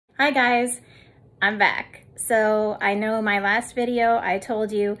Hi guys, I'm back. So I know my last video I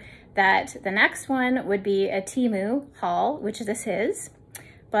told you that the next one would be a Temu haul, which this is,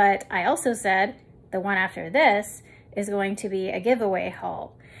 but I also said the one after this is going to be a giveaway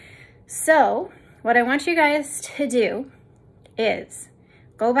haul. So what I want you guys to do is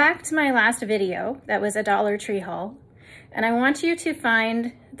go back to my last video that was a Dollar Tree haul, and I want you to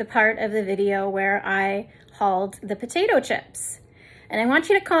find the part of the video where I hauled the potato chips. And I want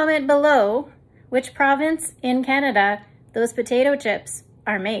you to comment below which province in Canada those potato chips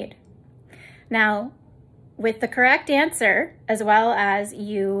are made. Now, with the correct answer, as well as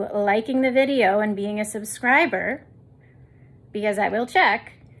you liking the video and being a subscriber, because I will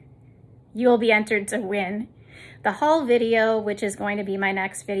check, you will be entered to win the haul video, which is going to be my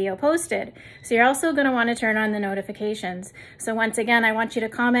next video posted. So you're also going to want to turn on the notifications. So once again, I want you to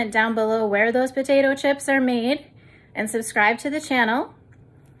comment down below where those potato chips are made and subscribe to the channel.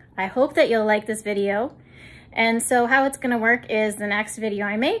 I hope that you'll like this video. And so how it's going to work is the next video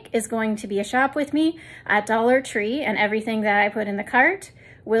I make is going to be a shop with me at Dollar Tree, and everything that I put in the cart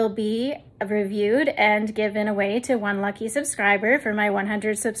will be reviewed and given away to one lucky subscriber for my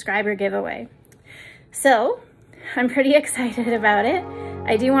 100 subscriber giveaway. So I'm pretty excited about it.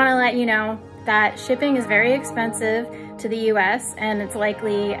 I do want to let you know that shipping is very expensive to the US, and it's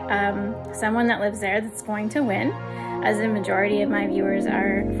likely someone that lives there that's going to win, as the majority of my viewers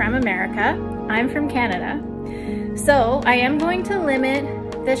are from America. I'm from Canada. So I am going to limit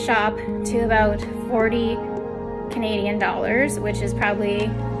the shop to about 40 Canadian dollars, which is probably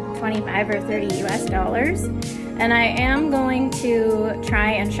 25 or 30 US dollars. And I am going to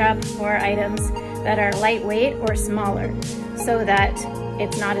try and shop for items that are lightweight or smaller so that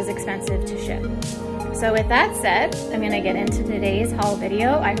it's not as expensive to ship. So with that said, I'm gonna get into today's haul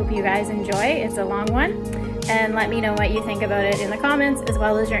video. I hope you guys enjoy. It's a long one, and let me know what you think about it in the comments, as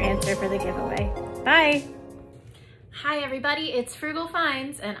well as your answer for the giveaway. Bye. Hi everybody, it's Frugal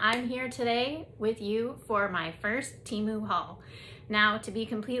Finds, and I'm here today with you for my first Temu haul. Now, to be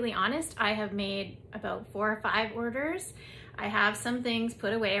completely honest, I have made about 4 or 5 orders. I have some things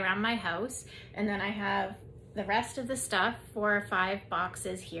put away around my house, and then I have the rest of the stuff, 4 or 5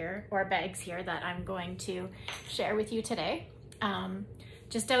 boxes here, or bags here, that I'm going to share with you today.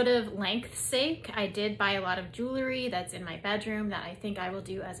 Just out of length's sake, I did buy a lot of jewelry that's in my bedroom that I think I will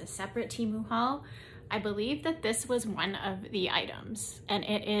do as a separate Temu haul. I believe that this was one of the items, and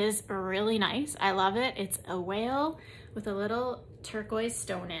it is really nice. I love it. It's a whale with a little turquoise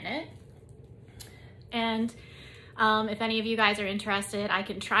stone in it. And if any of you guys are interested, I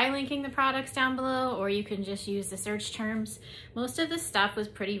can try linking the products down below, or you can just use the search terms. Most of the stuff was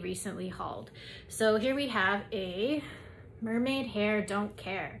pretty recently hauled. So here we have a Mermaid Hair Don't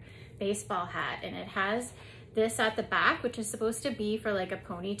Care baseball hat, and it has this at the back, which is supposed to be for like a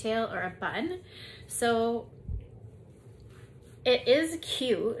ponytail or a bun. So it is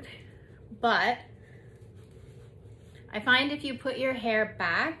cute, but I find if you put your hair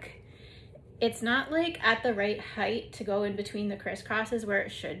back, it's not like at the right height to go in between the crisscrosses where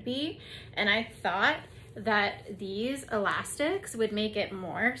it should be. And I thought that these elastics would make it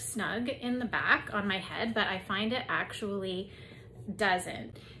more snug in the back on my head, but I find it actually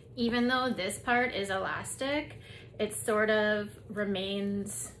doesn't. Even though this part is elastic, it sort of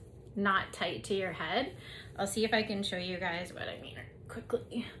remains not tight to your head. I'll see if I can show you guys what I mean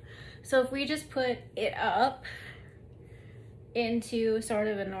quickly. So if we just put it up into sort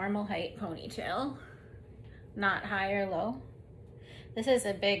of a normal height ponytail, not high or low. This is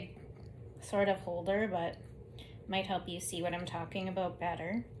a big sort of holder, but might help you see what I'm talking about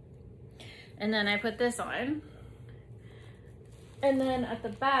better. And then I put this on. And then at the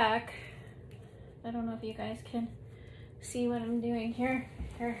back, I don't know if you guys can see what I'm doing here.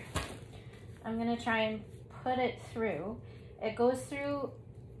 Here, I'm gonna try and put it through. It goes through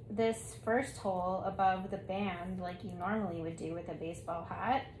this first hole above the band like you normally would do with a baseball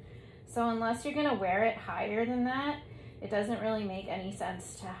hat. So unless you're gonna wear it higher than that, it doesn't really make any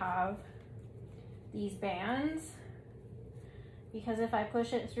sense to have these bands, because if I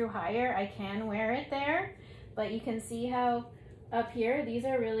push it through higher, I can wear it there, but you can see how up here, these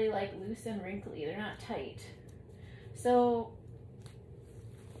are really like loose and wrinkly. They're not tight. So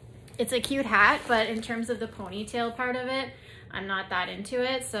it's a cute hat, but in terms of the ponytail part of it, I'm not that into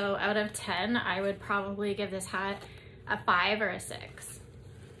it. So out of 10, I would probably give this hat a 5 or a 6.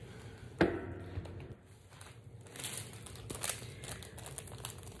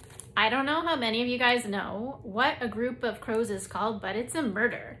 I don't know how many of you guys know what a group of crows is called, but it's a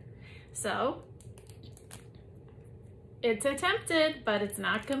murder. So it's attempted, but it's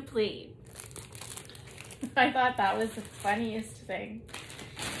not complete. I thought that was the funniest thing.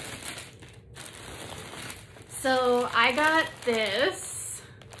 So I got this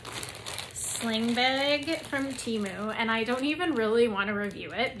sling bag from Temu, and I don't even really want to review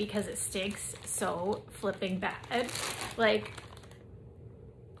it because it stinks so flipping bad. Like,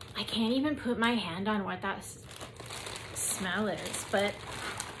 I can't even put my hand on what that smell is, but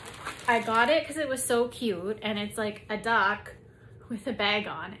I got it because it was so cute, and it's like a duck with a bag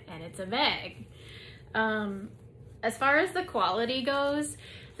on, and it's a bag. As far as the quality goes,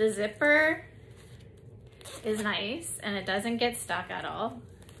 the zipper is nice and it doesn't get stuck at all.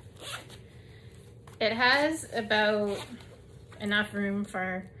 It has about enough room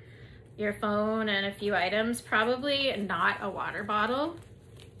for your phone and a few items, probably not a water bottle.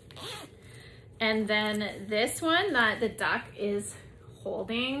 And then this one that the duck is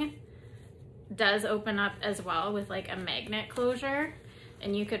holding does open up as well with like a magnet closure,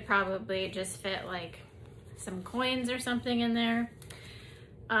 and you could probably just fit like some coins or something in there.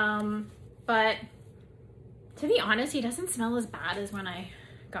 But to be honest, he doesn't smell as bad as when I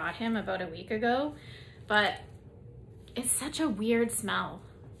got him about a week ago, but it's such a weird smell.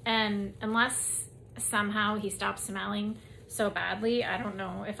 And unless somehow he stops smelling so badly, I don't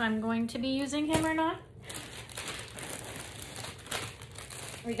know if I'm going to be using him or not.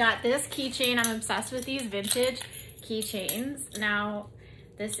 We got this keychain. I'm obsessed with these vintage keychains. Now,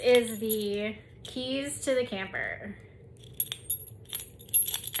 this is the keys to the camper.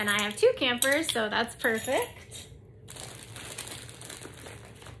 And I have 2 campers, so that's perfect.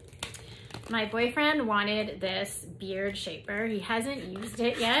 My boyfriend wanted this beard shaper. He hasn't used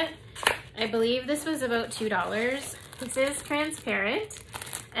it yet. I believe this was about $2. This is transparent,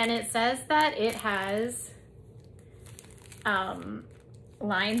 and it says that it has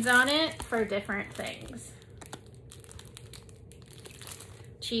lines on it for different things.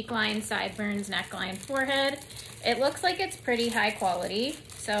 Cheek line, sideburns, neckline, forehead. It looks like it's pretty high quality,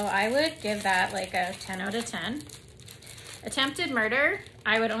 so I would give that like a 10 out of 10. Attempted murder,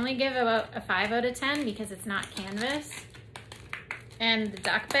 I would only give about a 5 out of 10 because it's not canvas. And the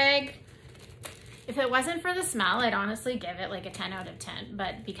duck bag, if it wasn't for the smell, I'd honestly give it like a 10 out of 10.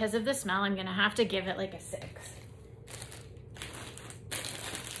 But because of the smell, I'm gonna have to give it like a 6.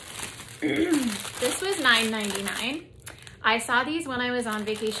 This was $9.99. I saw these when I was on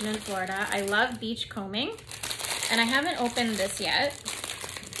vacation in Florida. I love beach combing, and I haven't opened this yet.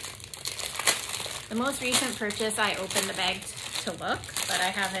 The most recent purchase, I opened the bag to look, but I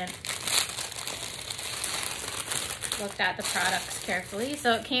haven't looked at the products carefully.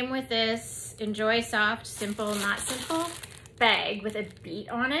 So it came with this Enjoy Soft, Simple, Not Simple bag with a beat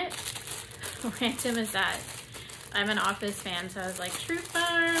on it. How random is that? I'm an Office fan, so I was like, True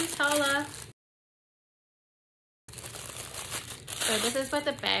Farms, holla. So this is what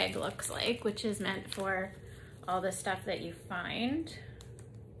the bag looks like, which is meant for all the stuff that you find.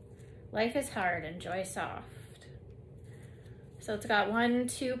 Life is hard, enjoy soft. So it's got 1,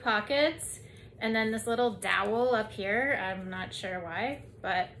 2 pockets, and then this little dowel up here. I'm not sure why,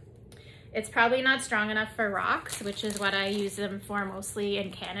 but it's probably not strong enough for rocks, which is what I use them for mostly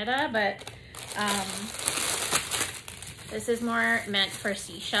in Canada, but this is more meant for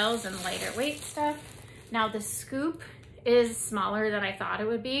seashells and lighter weight stuff. Now the scoop is smaller than I thought it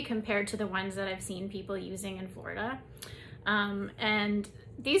would be compared to the ones that I've seen people using in Florida. And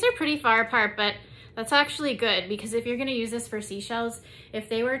these are pretty far apart, but that's actually good because if you're gonna use this for seashells, if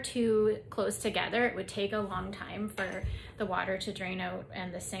they were too close together, it would take a long time for the water to drain out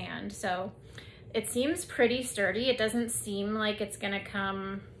and the sand. So it seems pretty sturdy. It doesn't seem like it's gonna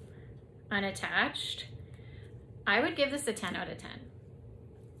come unattached. I would give this a 10 out of 10.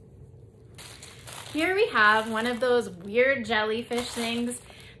 Here we have one of those weird jellyfish things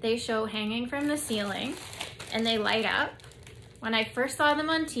they show hanging from the ceiling, and they light up. When I first saw them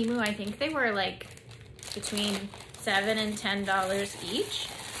on Temu, I think they were like between $7 and $10 each.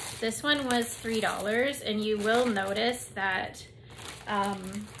 This one was $3, and you will notice that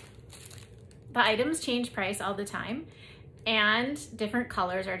the items change price all the time, and different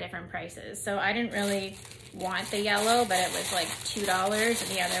colors are different prices. So I didn't really want the yellow, but it was like $2 and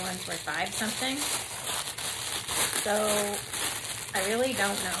the other ones were 5 something. So I really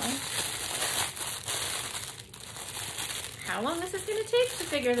don't know how long this is gonna take to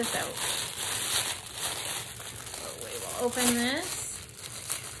figure this out. So we will open this.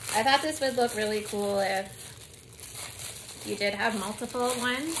 I thought this would look really cool if you did have multiple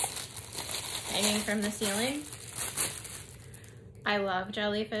ones hanging from the ceiling. I love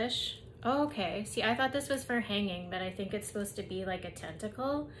jellyfish. Oh, okay, see, I thought this was for hanging, but I think it's supposed to be like a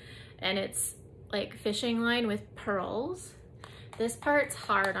tentacle, and it's like fishing line with pearls. This part's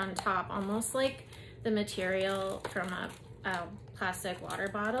hard on top, almost like the material from a plastic water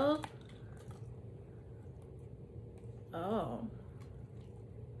bottle. Oh.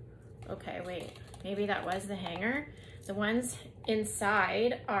 Okay, wait. Maybe that was the hanger. The ones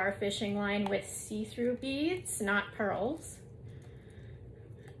inside are fishing line with see-through beads, not pearls.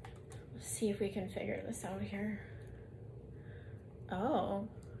 Let's see if we can figure this out here. Oh.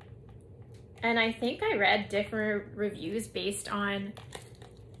 And I think I read different reviews based on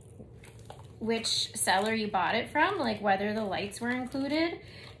which seller you bought it from, like whether the lights were included.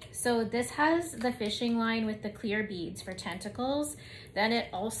 So this has the fishing line with the clear beads for tentacles. Then it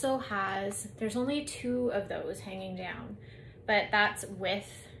also has, there's only 2 of those hanging down, but that's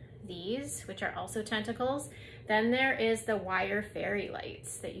with these, which are also tentacles. Then there is the wire fairy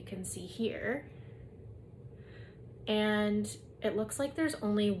lights that you can see here. And it looks like there's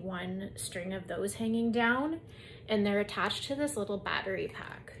only 1 string of those hanging down, and they're attached to this little battery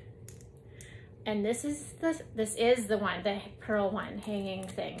pack. And this is the one, the pearl one hanging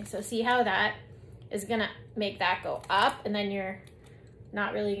thing. So see how that is gonna make that go up, and then you're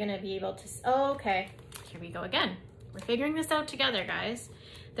not really gonna be able to, oh, okay, here we go again. We're figuring this out together, guys.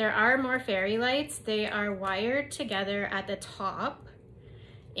 There are more fairy lights. They are wired together at the top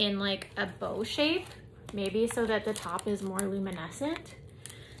in like a bow shape, maybe so that the top is more luminescent.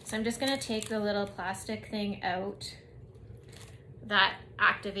 So I'm just gonna take the little plastic thing out that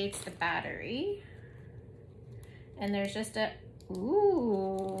activates the battery. And there's just a,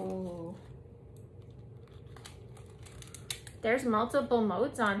 ooh. There's multiple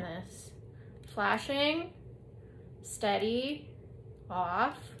modes on this. Flashing, steady,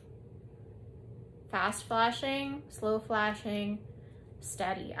 off, fast flashing, slow flashing,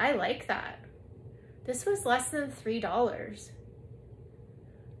 steady. I like that. This was less than $3.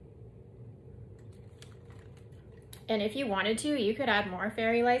 And if you wanted to, you could add more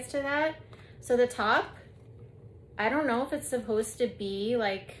fairy lights to that. So the top, I don't know if it's supposed to be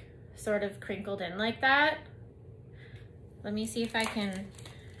like sort of crinkled in like that. Let me see if I can.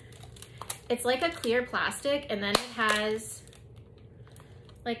 It's like a clear plastic, and then it has,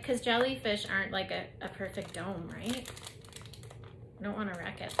 like, cause jellyfish aren't like a perfect dome, right? I don't want to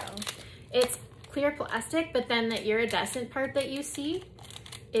wreck it though. It's clear plastic, but then the iridescent part that you see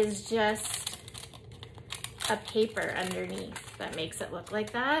is just a paper underneath that makes it look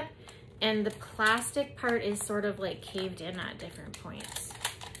like that. And the plastic part is sort of like caved in at different points.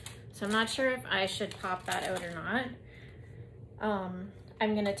 So I'm not sure if I should pop that out or not.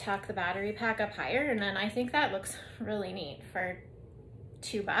 I'm gonna tuck the battery pack up higher, and then I think that looks really neat for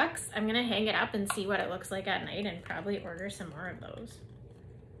 $2. I'm gonna hang it up and see what it looks like at night and probably order some more of those.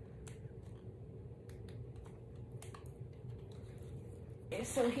 Okay,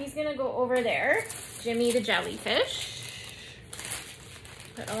 so he's gonna go over there, Jimmy the jellyfish.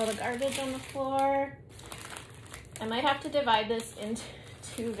 Put all the garbage on the floor. I might have to divide this into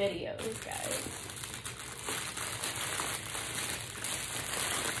 2 videos, guys.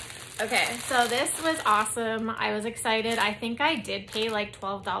 Okay, so this was awesome. I was excited. I think I did pay like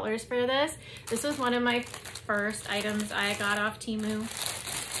 $12 for this. This was one of my first items I got off Temu.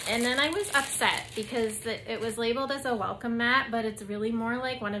 And then I was upset because it was labeled as a welcome mat, but it's really more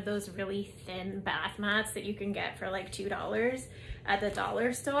like one of those really thin bath mats that you can get for like $2 at the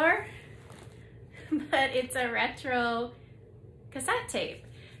dollar store. But it's a retro cassette tape.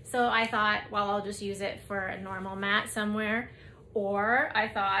 So I thought, well, I'll just use it for a normal mat somewhere. Or I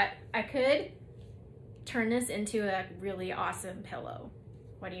thought I could turn this into a really awesome pillow.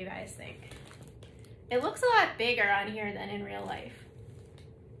 What do you guys think? It looks a lot bigger on here than in real life.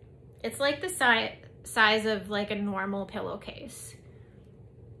 It's like the size of like a normal pillowcase.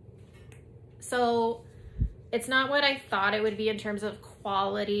 So it's not what I thought it would be in terms of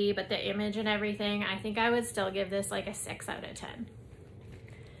quality, but the image and everything, I think I would still give this like a 6 out of 10.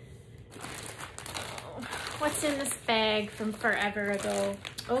 What's in this bag from forever ago?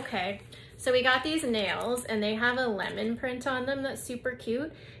 Okay, so we got these nails and they have a lemon print on them that's super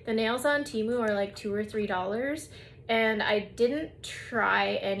cute. The nails on Temu are like $2 or $3, and I didn't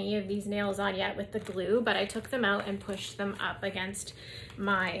try any of these nails on yet with the glue, but I took them out and pushed them up against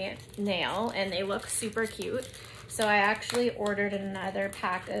my nail and they look super cute. So I actually ordered another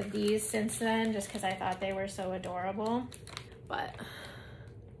pack of these since then just because I thought they were so adorable. But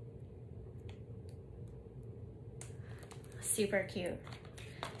super cute.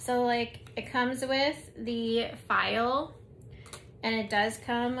 So like it comes with the file, and it does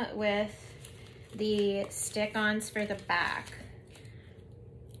come with the stick-ons for the back.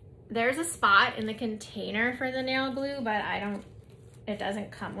 There's a spot in the container for the nail glue, but it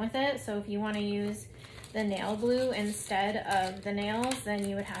doesn't come with it. So if you want to use the nail glue instead of the nails, then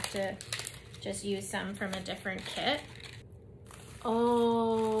you would have to just use some from a different kit.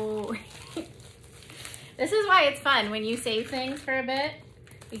 Oh, This is why it's fun when you save things for a bit,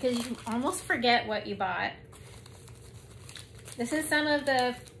 because you almost forget what you bought. This is some of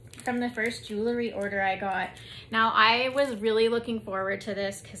from the first jewelry order I got. Now, I was really looking forward to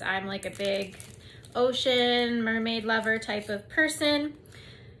this because I'm like a big ocean, mermaid lover type of person,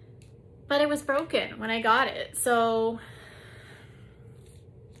 but it was broken when I got it. So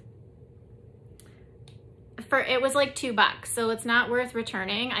it was like $2, so it's not worth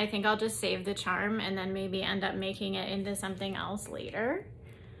returning. I think I'll just save the charm and then maybe end up making it into something else later.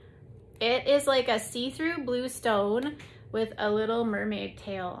 It is like a see-through blue stone with a little mermaid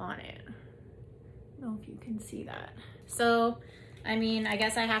tail on it. I don't know if you can see that. So, I mean, I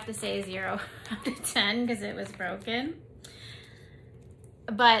guess I have to say 0 out of 10 because it was broken.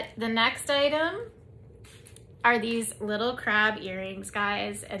 But the next item are these little crab earrings,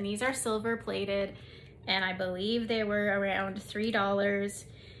 guys, and these are silver plated, and I believe they were around $3.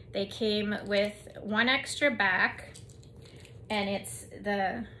 They came with one extra back, and it's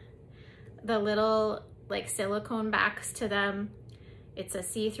the little like silicone backs to them. It's a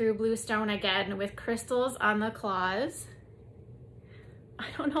see-through blue stone again with crystals on the claws. I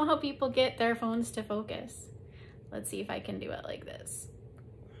don't know how people get their phones to focus. Let's see if I can do it like this.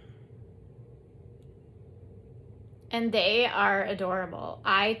 And they are adorable.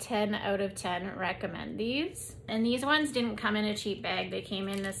 I 10 out of 10 recommend these. And these ones didn't come in a cheap bag. They came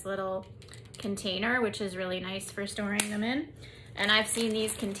in this little container, which is really nice for storing them in. And I've seen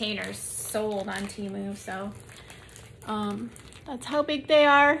these containers sold on Temu, so that's how big they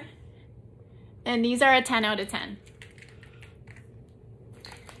are. And these are a 10 out of 10.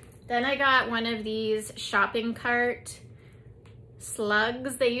 Then I got one of these shopping cart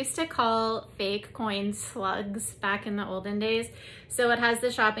slugs. They used to call fake coins slugs back in the olden days. So it has the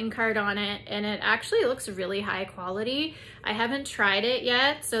shopping cart on it, and it actually looks really high quality. I haven't tried it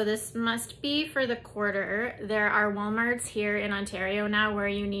yet, so this must be for the quarter. There are Walmarts here in Ontario now where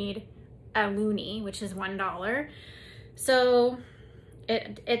you need a loonie, which is $1. So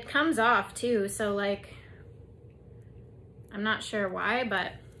it comes off too, so like, I'm not sure why,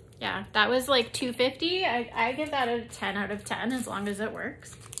 but yeah, that was like $2.50. I give that a 10 out of 10 as long as it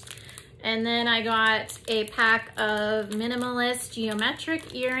works. And then I got a pack of minimalist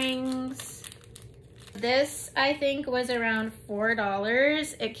geometric earrings. This, I think, was around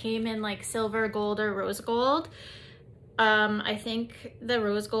 $4. It came in like silver, gold, or rose gold. I think the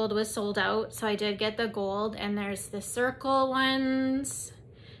rose gold was sold out, so I did get the gold. And there's the circle ones,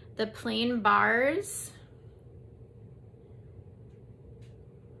 the plain bars,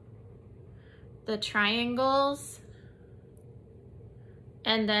 the triangles,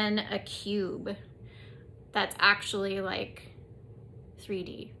 and then a cube that's actually like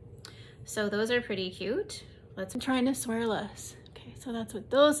 3D. So those are pretty cute. I'm trying to swear less. Okay, so that's what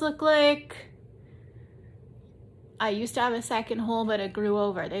those look like. I used to have a second hole, but it grew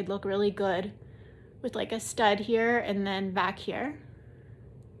over. They'd look really good with like a stud here and then back here.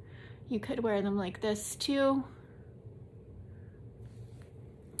 You could wear them like this too.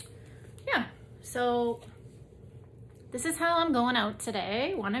 Yeah. So this is how I'm going out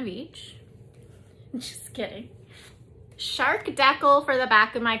today, one of each. Just kidding. Shark decal for the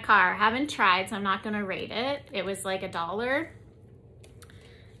back of my car. Haven't tried, so I'm not gonna rate it. It was like $1.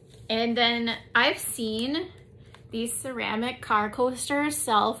 And then I've seen these ceramic car coasters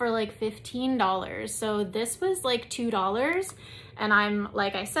sell for like $15. So this was like $2. And I'm,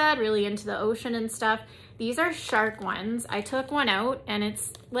 like I said, really into the ocean and stuff. These are shark ones. I took one out and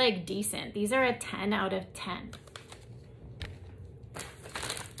it's like decent. These are a 10 out of 10.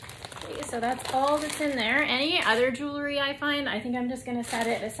 Okay, so that's all that's in there. Any other jewelry I find, I think I'm just gonna set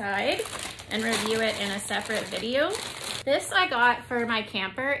it aside and review it in a separate video. This I got for my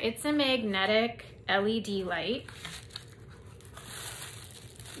camper. It's a magnetic LED light.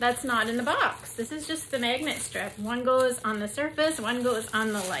 That's not in the box. This is just the magnet strip. One goes on the surface, one goes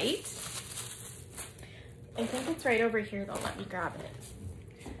on the light. I think it's right over here though. Let me grab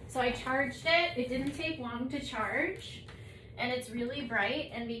it. So I charged it. It didn't take long to charge, and it's really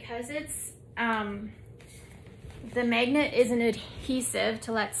bright. And because it's the magnet isn't adhesive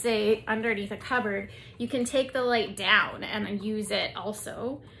to, let's say, underneath a cupboard, you can take the light down and use it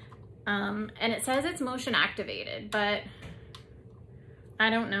also. And it says it's motion activated, but I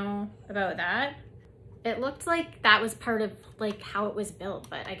don't know about that. It looked like that was part of like how it was built,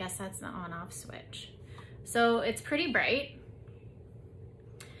 but I guess that's the on-off switch. So it's pretty bright.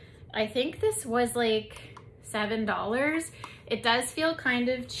 I think this was like $7. It does feel kind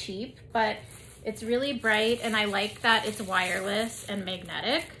of cheap, but it's really bright, and I like that it's wireless and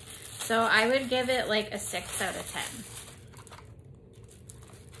magnetic. So I would give it like a 6 out of 10.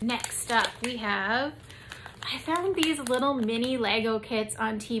 Next up, we have I found these little mini Lego kits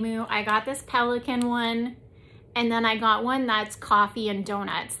on Temu. I got this pelican one, and then I got one that's coffee and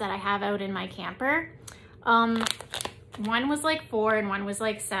donuts that I have out in my camper. One was like $4 and one was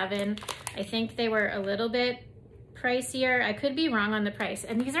like $7. I think they were a little bit pricier. I could be wrong on the price.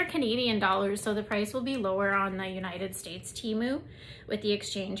 And these are Canadian dollars, so the price will be lower on the United States Temu with the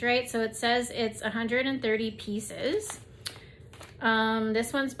exchange rate. So it says it's 130 pieces.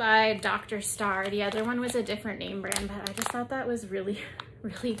 This one's by Dr. Star. The other one was a different name brand, but I just thought that was really,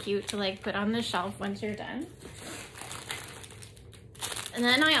 really cute to like put on the shelf once you're done. And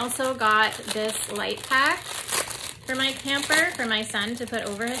then I also got this light pack for my camper, for my son to put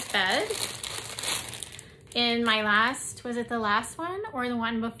over his bed. In my last, was it the last one or the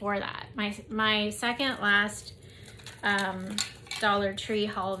one before that? My second last Dollar Tree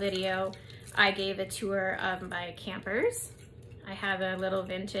haul video, I gave a tour of my campers. I have a little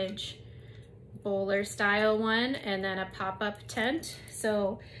vintage bowler style one and then a pop-up tent.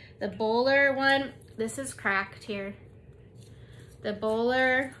 So the bowler one, this is cracked here. The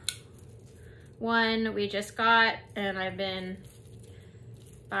bowler one we just got, and I've been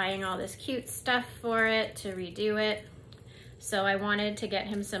buying all this cute stuff for it to redo it. So I wanted to get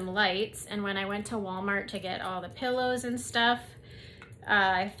him some lights, and when I went to Walmart to get all the pillows and stuff,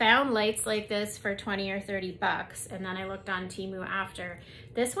 I found lights like this for 20 or 30 bucks, and then I looked on Temu after.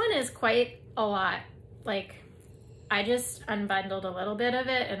 This one is quite a lot. Like, I just unbundled a little bit of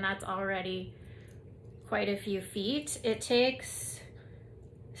it, and that's already quite a few feet. It takes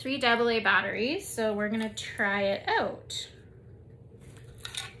 3 AA batteries, so we're gonna try it out.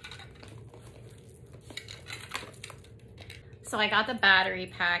 So I got the battery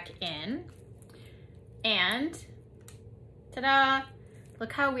pack in, and ta-da!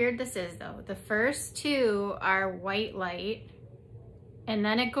 Look how weird this is though. The first 2 are white light, and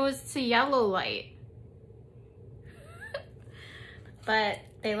then it goes to yellow light. But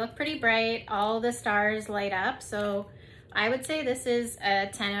they look pretty bright. All the stars light up, so I would say this is a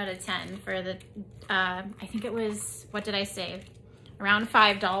 10 out of 10 for the, I think it was, what did I say? Around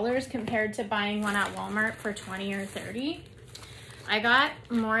 $5 compared to buying one at Walmart for 20 or 30. I got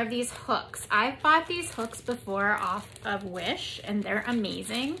more of these hooks. I've bought these hooks before off of Wish, and they're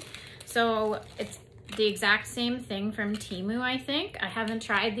amazing. So it's the exact same thing from Temu, I think. I haven't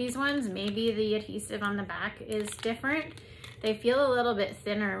tried these ones. Maybe the adhesive on the back is different. They feel a little bit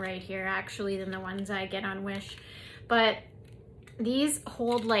thinner right here, actually, than the ones I get on Wish. But these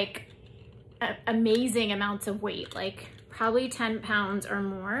hold like amazing amounts of weight, like probably 10 pounds or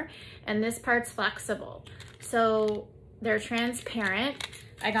more. And this part's flexible. So they're transparent.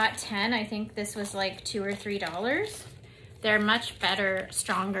 I got 10. I think this was like $2 or $3. They're much better,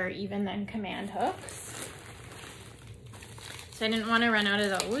 stronger even than command hooks. So I didn't want to run out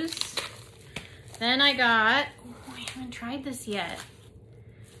of those. Then I got, oh, I haven't tried this yet.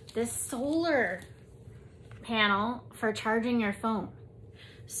 This solar panel for charging your phone.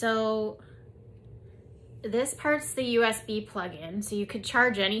 So this part's the USB plug-in, so you could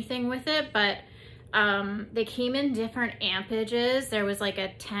charge anything with it, but they came in different ampages. There was like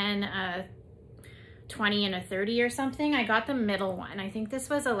a 10, a 20, and a 30 or something. I got the middle one. I think this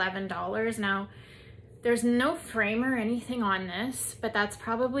was $11. Now, there's no frame or anything on this, but that's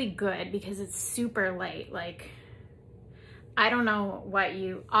probably good because it's super light. Like, I don't know what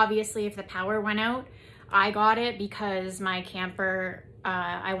you, obviously if the power went out, I got it because my camper,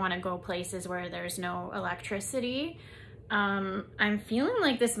 I want to go places where there's no electricity. I'm feeling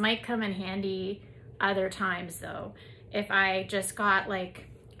like this might come in handy other times though. If I just got like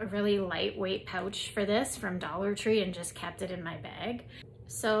a really lightweight pouch for this from Dollar Tree and just kept it in my bag.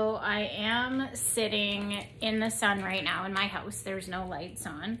 So I am sitting in the sun right now in my house. There's no lights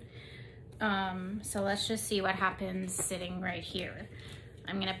on. So let's just see what happens sitting right here.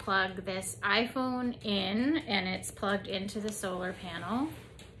 I'm gonna plug this iPhone in, and it's plugged into the solar panel.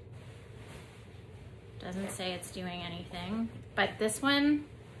 Doesn't say it's doing anything, but this one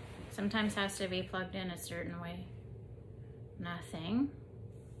sometimes has to be plugged in a certain way. Nothing.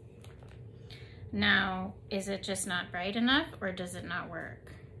 Now, is it just not bright enough, or does it not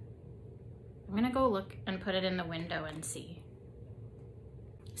work? I'm gonna go look and put it in the window and see.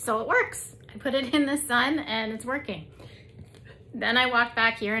 So it works. I put it in the sun and it's working. Then I walked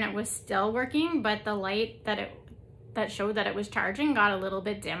back here and it was still working, but the light that showed that it was charging got a little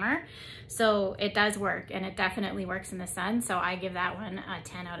bit dimmer. So it does work, and it definitely works in the sun. So I give that one a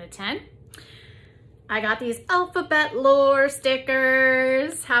 10 out of 10. I got these alphabet lore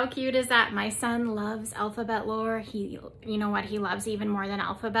stickers. How cute is that? My son loves alphabet lore. You know what he loves even more than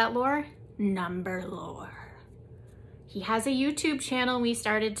alphabet lore? Number lore. He has a YouTube channel we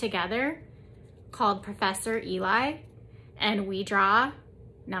started together. called Professor Eli, and we draw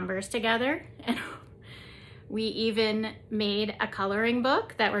numbers together. And we even made a coloring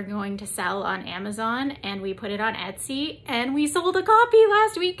book that we're going to sell on Amazon, and we put it on Etsy, and we sold a copy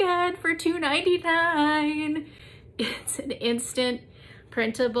last weekend for $2.99. It's an instant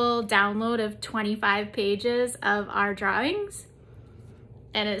printable download of 25 pages of our drawings,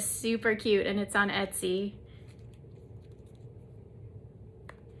 and it's super cute, and it's on Etsy.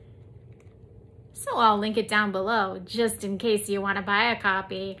 So I'll link it down below just in case you want to buy a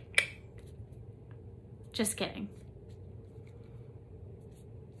copy. Just kidding.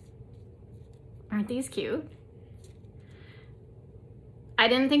 Aren't these cute? I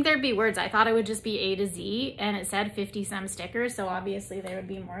didn't think there'd be words. I thought it would just be A to Z, and it said 50 some stickers, so obviously there would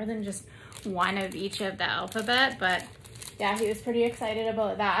be more than just one of each of the alphabet, but yeah, he was pretty excited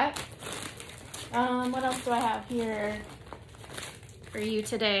about that. What else do I have here for you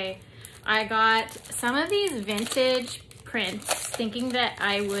today? I got some of these vintage prints thinking that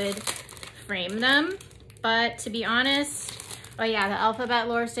I would frame them, but to be honest, oh yeah, the alphabet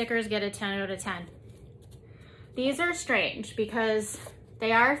lore stickers get a 10 out of 10. These are strange because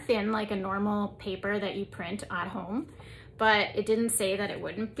they are thin like a normal paper that you print at home, but it didn't say that it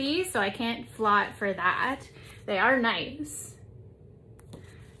wouldn't be, so I can't flaunt for that. They are nice.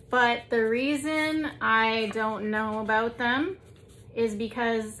 But the reason I don't know about them is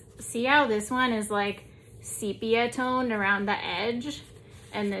because see how this one is like sepia toned around the edge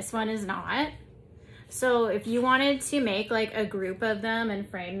and this one is not? So if you wanted to make like a group of them and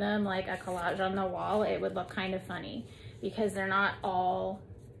frame them like a collage on the wall, it would look kind of funny because they're not all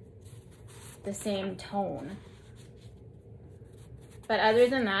the same tone. But other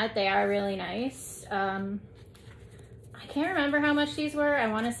than that, they are really nice. I can't remember how much these were. I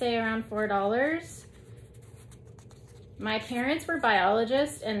want to say around $4. My parents were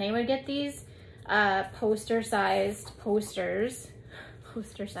biologists, and they would get these poster-sized posters,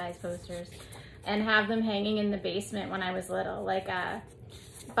 and have them hanging in the basement when I was little, like a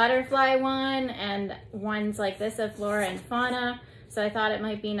butterfly one and ones like this of flora and fauna. So I thought it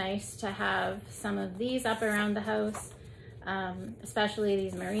might be nice to have some of these up around the house, especially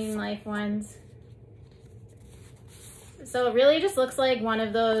these marine life ones. So it really just looks like one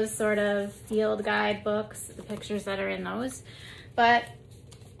of those sort of field guide books, the pictures that are in those. But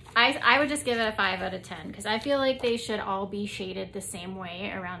I would just give it a 5 out of 10 because I feel like they should all be shaded the same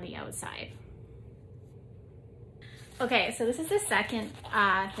way around the outside. Okay, so this is the second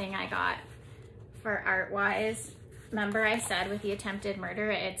thing I got for art-wise. Remember I said with the attempted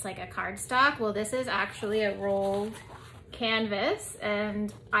murder, it's like a cardstock? Well, this is actually a rolled canvas,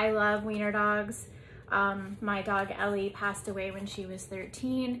 and I love wiener dogs. My dog Ellie passed away when she was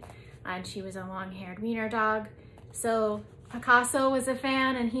 13, and she was a long-haired wiener dog. So Picasso was a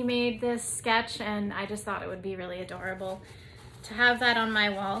fan, and he made this sketch, and I just thought it would be really adorable to have that on my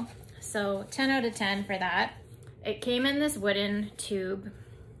wall. So 10 out of 10 for that. It came in this wooden tube.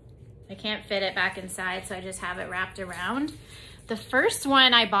 I can't fit it back inside, so I just have it wrapped around. The first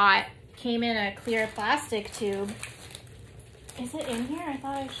one I bought came in a clear plastic tube. Is it in here? I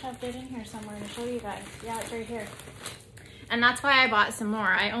thought I shoved it in here somewhere to show you guys. Yeah, it's right here. And that's why I bought some more.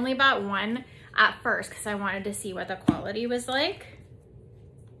 I only bought one at first because I wanted to see what the quality was like.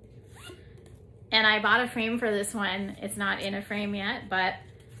 And I bought a frame for this one. It's not in a frame yet, but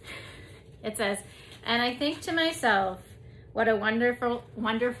it says, and I think to myself, what a wonderful,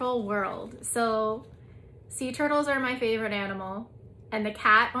 wonderful world. So sea turtles are my favorite animal, and the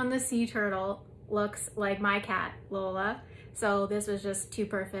cat on the sea turtle looks like my cat, Lola. So this was just too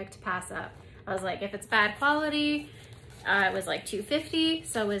perfect to pass up. I was like, if it's bad quality, it was like $2.50,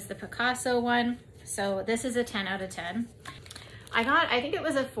 so was the Picasso one. So this is a 10 out of 10. I think it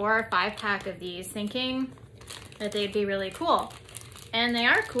was a 4 or 5 pack of these, thinking that they'd be really cool. And they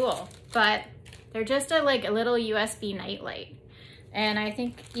are cool, but they're just a little USB nightlight. And I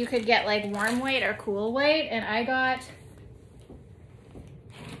think you could get like warm white or cool white, and I got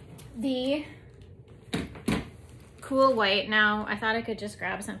the cool white. Now, I thought I could just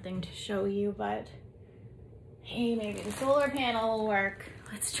grab something to show you, but hey, maybe the solar panel will work.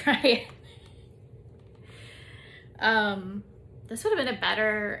 Let's try it. This would have been a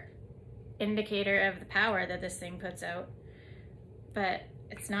better indicator of the power that this thing puts out, but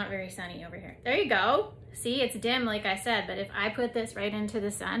it's not very sunny over here. There you go. See, it's dim like I said, but if I put this right into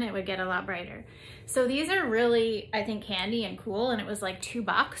the sun, it would get a lot brighter. So these are really, I think, handy and cool, and it was like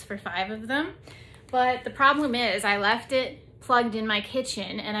 $2 for 5 of them. But the problem is I left it plugged in my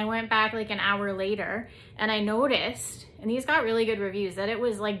kitchen, and I went back like an hour later, and I noticed, and these got really good reviews, that it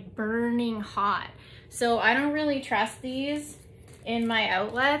was like burning hot. So I don't really trust these in my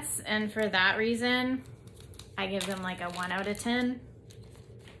outlets, and for that reason, I give them like a 1 out of 10.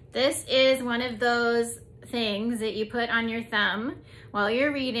 This is one of those things that you put on your thumb while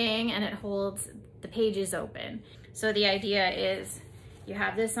you're reading, and it holds the pages open. So the idea is you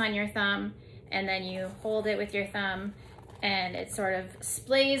have this on your thumb, and then you hold it with your thumb, and it sort of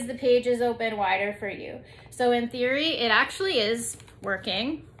splays the pages open wider for you. So in theory, it actually is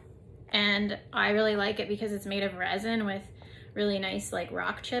working, and I really like it because it's made of resin with really nice like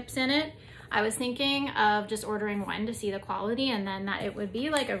rock chips in it. I was thinking of just ordering one to see the quality, and then that it would be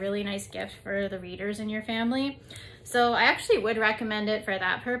like a really nice gift for the readers in your family. So I actually would recommend it for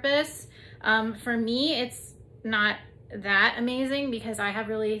that purpose. For me, it's not that amazing because I have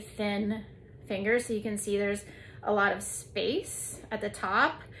really thin fingers, so you can see there's a lot of space at the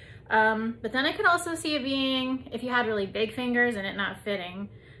top. But then I could also see it being, if you had really big fingers and it not fitting.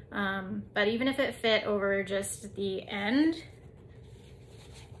 But even if it fit over just the end,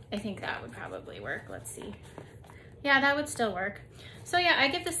 I think that would probably work. Let's see. Yeah, that would still work. So yeah, I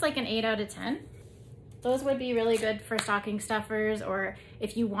give this like an 8 out of 10. Those would be really good for stocking stuffers, or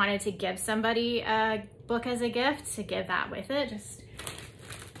if you wanted to give somebody a book as a gift, to give that with it, just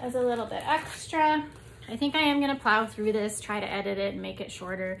as a little bit extra. I think I am gonna plow through this, try to edit it and make it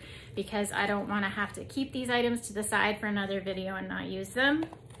shorter, because I don't wanna have to keep these items to the side for another video and not use them.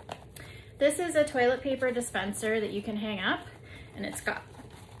 This is a toilet paper dispenser that you can hang up, and it's got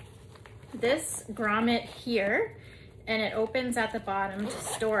this grommet here, and it opens at the bottom to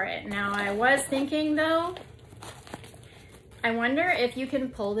store it. Now I was thinking though, I wonder if you can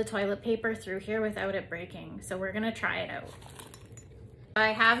pull the toilet paper through here without it breaking. So we're gonna try it out. I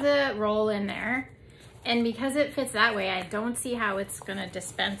have the roll in there, and because it fits that way, I don't see how it's gonna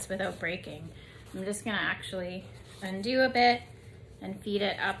dispense without breaking. I'm just gonna actually undo a bit and feed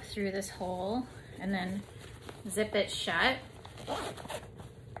it up through this hole and then zip it shut.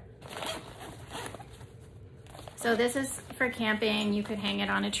 So this is for camping. You could hang it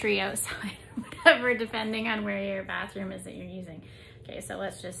on a tree outside, whatever, depending on where your bathroom is that you're using. Okay, so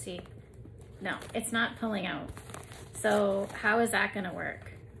let's just see. No, it's not pulling out. So how is that gonna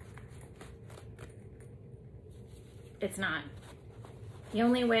work? It's not. The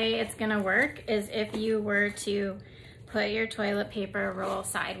only way it's gonna work is if you were to put your toilet paper roll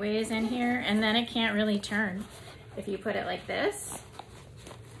sideways in here, and then it can't really turn. If you put it like this.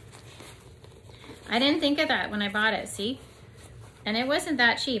 I didn't think of that when I bought it, see? And it wasn't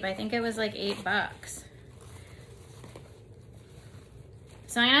that cheap. I think it was like $8.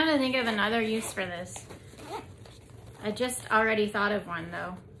 So I'm gonna have to think of another use for this. I just already thought of one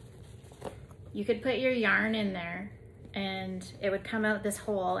though. You could put your yarn in there and it would come out this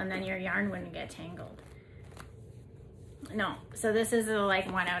hole, and then your yarn wouldn't get tangled. No, so this is a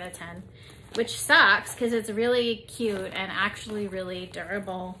like 1 out of 10, which sucks because it's really cute and actually really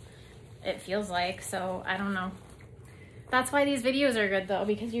durable, it feels like. So I don't know. That's why these videos are good though,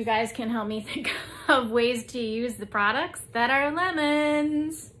 because you guys can help me think of ways to use the products that are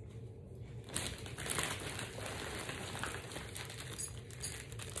lemons.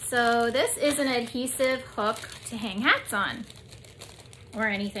 So this is an adhesive hook to hang hats on, or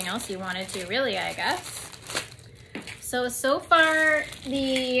anything else you wanted to, really, I guess. So far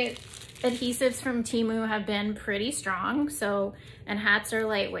the adhesives from Temu have been pretty strong, and hats are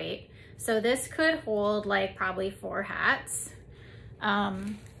lightweight. So this could hold like probably 4 hats.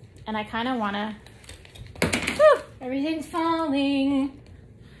 And I kind of want to, everything's falling,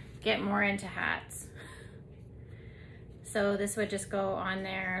 get more into hats. So this would just go on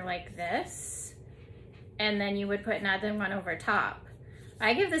there like this, and then you would put another one over top.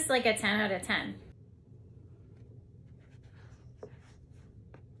 I give this like a 10 out of 10.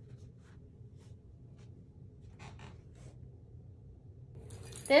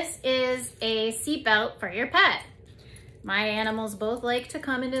 This is a seat belt for your pet. My animals both like to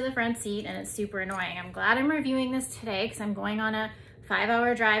come into the front seat, and it's super annoying. I'm glad I'm reviewing this today because I'm going on a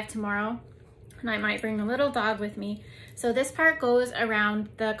 5-hour drive tomorrow, and I might bring the little dog with me. So this part goes around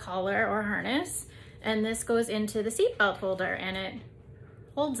the collar or harness, and this goes into the seat belt holder, and it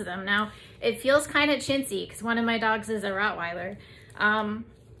holds them. Now, it feels kind of chintzy because one of my dogs is a Rottweiler,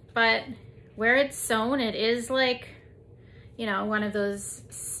 but where it's sewn, it is like, you know, one of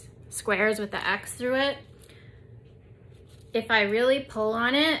those squares with the X through it. If I really pull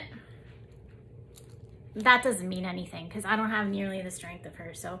on it, that doesn't mean anything because I don't have nearly the strength of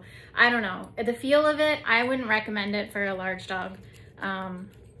her. So I don't know. The feel of it, I wouldn't recommend it for a large dog.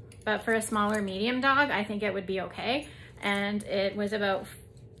 But for a smaller medium dog, I think it would be okay. And it was about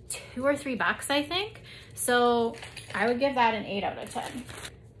 $2 or $3, I think. So I would give that an 8 out of 10.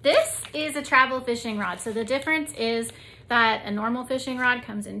 This is a travel fishing rod. So the difference is that a normal fishing rod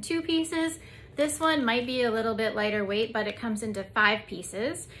comes in 2 pieces. This one might be a little bit lighter weight, but it comes into 5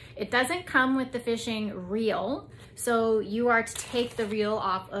 pieces. It doesn't come with the fishing reel, so you are to take the reel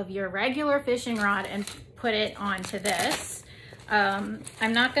off of your regular fishing rod and put it onto this. I'm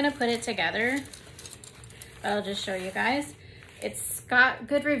not gonna put it together, but I'll just show you guys. It's got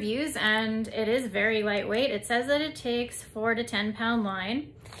good reviews and it is very lightweight. It says that it takes 4 to 10 pound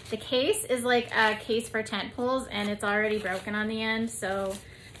line. The case is like a case for tent poles and it's already broken on the end, so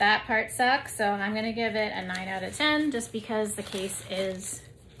that part sucks. So I'm gonna give it a 9 out of 10 just because the case is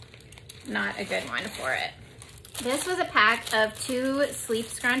not a good one for it. This was a pack of 2 sleep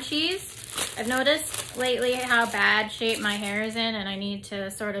scrunchies. I've noticed lately how bad shape my hair is in and I need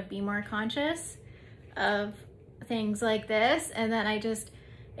to sort of be more conscious of things like this, and then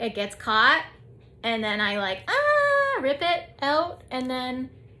it gets caught and then I like rip it out and then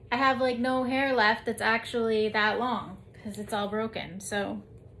I have like no hair left that's actually that long because it's all broken. So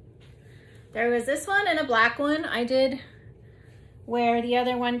there was this one and a black one. I did wear the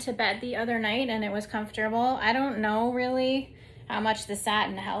other one to bed the other night and it was comfortable. I don't know really how much the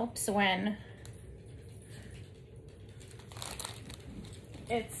satin helps when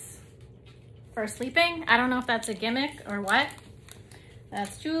it's for sleeping. I don't know if that's a gimmick or what.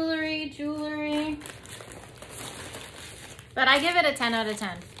 That's jewelry. But I give it a 10 out of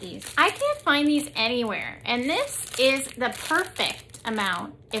 10, these. I can't find these anywhere. And this is the perfect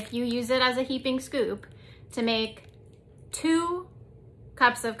amount if you use it as a heaping scoop to make 2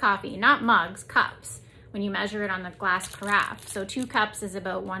 cups of coffee, not mugs, cups, when you measure it on the glass carafe. So 2 cups is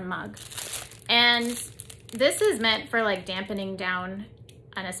about 1 mug. And this is meant for like dampening down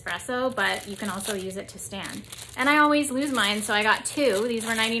an espresso, but you can also use it to stand. And I always lose mine, so I got 2. These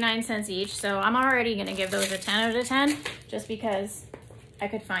were 99 cents each, so I'm already gonna give those a 10 out of 10 just because I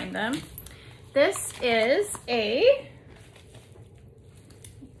could find them. This is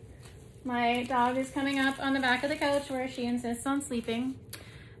my dog is coming up on the back of the couch where she insists on sleeping.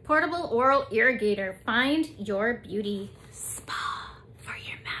 Portable oral irrigator. Find your beauty spa for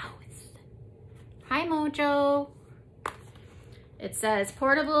your mouth. Hi, Mojo. It says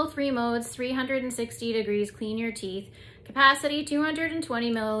portable, 3 modes, 360 degrees, clean your teeth. Capacity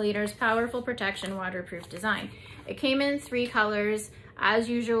 220 milliliters, powerful protection, waterproof design. It came in 3 colors. As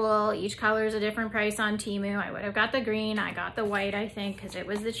usual, each color is a different price on Temu. I would have got the green. I got the white, I think, because it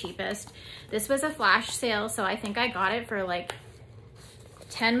was the cheapest. This was a flash sale, so I think I got it for like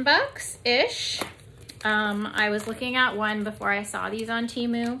 10 bucks-ish. I was looking at one before I saw these on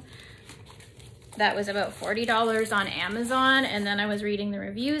Temu. That was about $40 on Amazon, and then I was reading the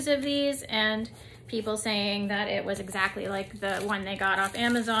reviews of these and people saying that it was exactly like the one they got off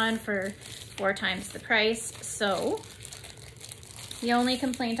Amazon for 4 times the price. So the only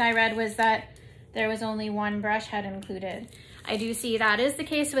complaint I read was that there was only 1 brush head included. I do see that is the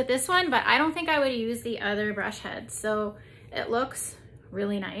case with this one, but I don't think I would use the other brush head. So it looks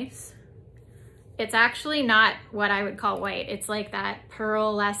really nice. It's actually not what I would call white. It's like that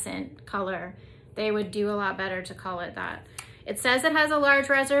pearlescent color. They would do a lot better to call it that. It says it has a large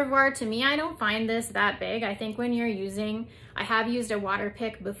reservoir. To me, I don't find this that big. I think when you're using, I have used a water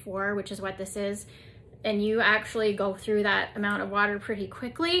pick before, which is what this is, and you actually go through that amount of water pretty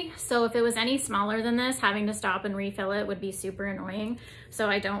quickly. So if it was any smaller than this, having to stop and refill it would be super annoying. So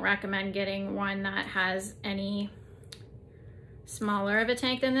I don't recommend getting one that has any smaller of a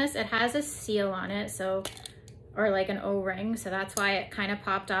tank than this. It has a seal on it, so, or like an O-ring, so that's why it kind of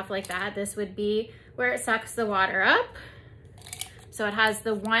popped off like that. This would be where it sucks the water up. So it has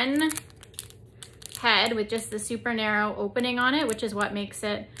the one head with just the super narrow opening on it, which is what makes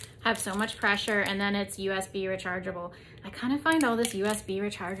it have so much pressure, and then it's USB rechargeable. I kind of find all this USB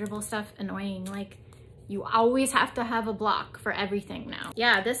rechargeable stuff annoying. Like, you always have to have a block for everything now.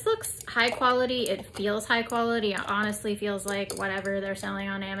 Yeah, this looks high quality. It feels high quality. It honestly feels like whatever they're selling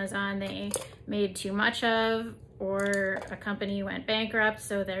on Amazon, they made too much of, or a company went bankrupt,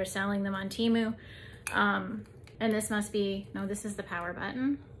 so they're selling them on Temu. And this must be, no, this is the power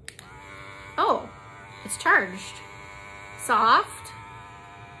button. Oh, it's charged. Soft.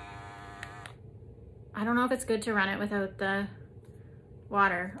 I don't know if it's good to run it without the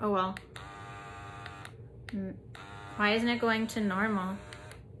water. Oh well. Why isn't it going to normal?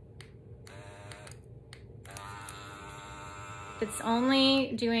 It's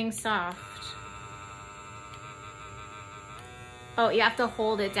only doing soft. Oh, you have to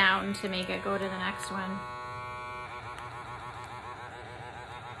hold it down to make it go to the next one.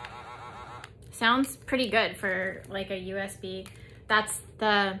 Sounds pretty good for like a USB. That's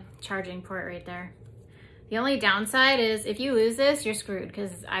the charging port right there. The only downside is if you lose this, you're screwed,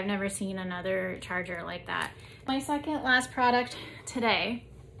 because I've never seen another charger like that. My second last product today.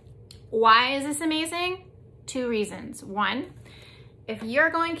 Why is this amazing? 2 reasons. 1, if you're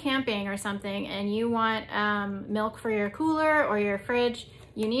going camping or something and you want milk for your cooler or your fridge,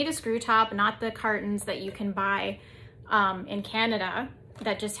 you need a screw top, not the cartons that you can buy in Canada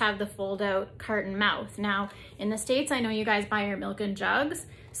that just have the fold out carton mouth. Now, in the States, I know you guys buy your milk in jugs,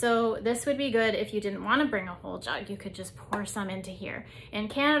 so this would be good if you didn't want to bring a whole jug. You could just pour some into here. In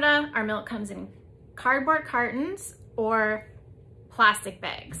Canada, our milk comes in cardboard cartons or plastic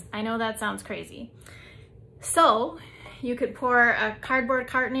bags. I know that sounds crazy. So you could pour a cardboard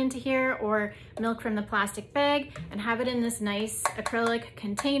carton into here or milk from the plastic bag and have it in this nice acrylic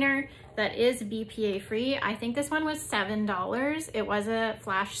container that is BPA free. I think this one was $7. It was a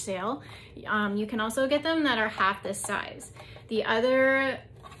flash sale. You can also get them that are half this size. The other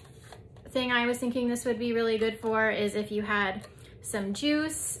thing I was thinking this would be really good for is if you had some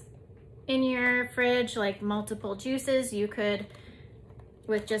juice in your fridge, like multiple juices, you could,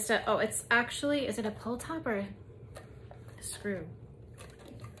 with just a, oh, it's actually, is it a pull top or a screw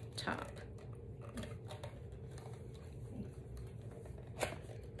top?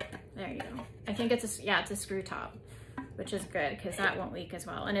 There you go. I think it's a, yeah, it's a screw top, which is good because that won't leak as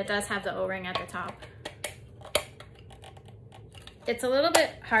well. And it does have the O-ring at the top. It's a little bit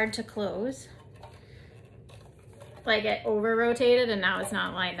hard to close. Like it over rotated and now it's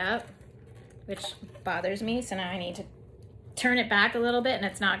not lined up, which bothers me. So now I need to turn it back a little bit and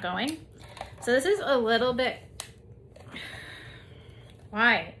it's not going. So this is a little bit,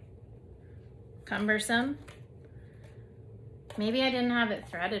 why? Cumbersome. Maybe I didn't have it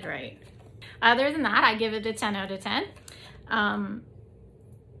threaded right. Other than that, I give it a 10 out of 10.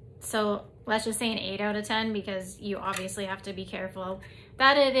 So let's just say an 8 out of 10 because you obviously have to be careful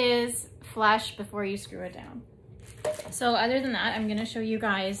that it is flush before you screw it down. So other than that, I'm gonna show you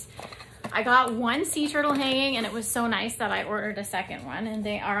guys, I got one sea turtle hanging and it was so nice that I ordered a second one and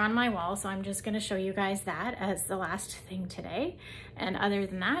they are on my wall. So I'm just gonna show you guys that as the last thing today. And other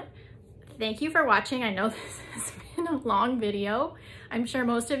than that, thank you for watching. I know this has been a long video. I'm sure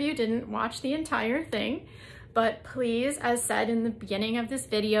most of you didn't watch the entire thing, but please, as said in the beginning of this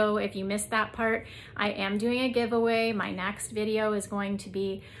video, if you missed that part, I am doing a giveaway. My next video is going to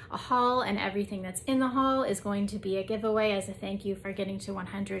be a haul and everything that's in the haul is going to be a giveaway as a thank you for getting to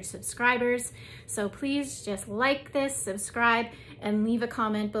 100 subscribers. So please just like this, subscribe, and leave a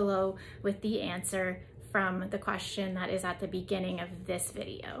comment below with the answer from the question that is at the beginning of this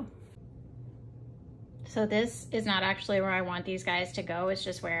video. So this is not actually where I want these guys to go. It's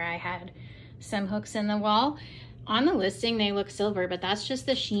just where I had some hooks in the wall. On the listing, they look silver, but that's just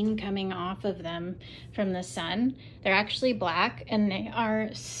the sheen coming off of them from the sun. They're actually black and they are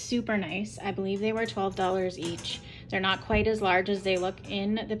super nice. I believe they were $12 each. They're not quite as large as they look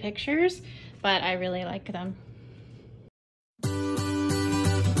in the pictures, but I really like them.